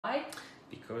Why?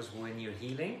 Because when you're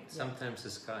healing, sometimes the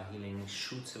scar healing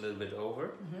shoots a little bit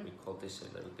over. We call this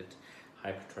a little bit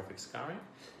hypertrophic scarring.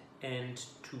 And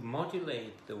to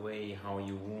modulate the way how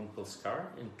your wound will scar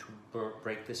and to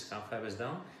break the scar fibers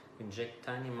down, we inject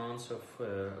tiny amounts of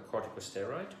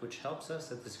corticosteroid, which helps us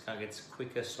that the scar gets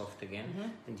quicker, soft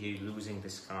again, and you're losing the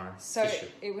scar tissue.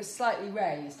 It was slightly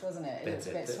raised, wasn't it? It was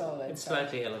a bit swollen. It's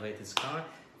slightly elevated scar,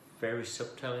 very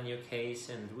subtle in your case,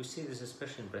 and we see this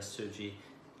especially in breast surgery,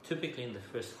 typically in the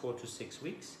first 4 to 6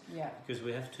 weeks. Yeah. Because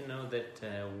we have to know that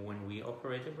when we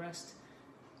operate a breast,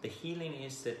 the healing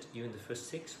is that you in the first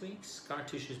 6 weeks, scar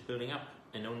tissue is building up,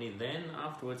 and only then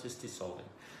afterwards is dissolving.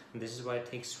 And this is why it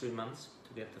takes 3 months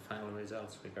to get the final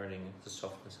results regarding the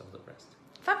softness of the breast.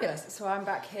 Fabulous. So I'm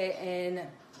back here in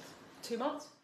 2 months.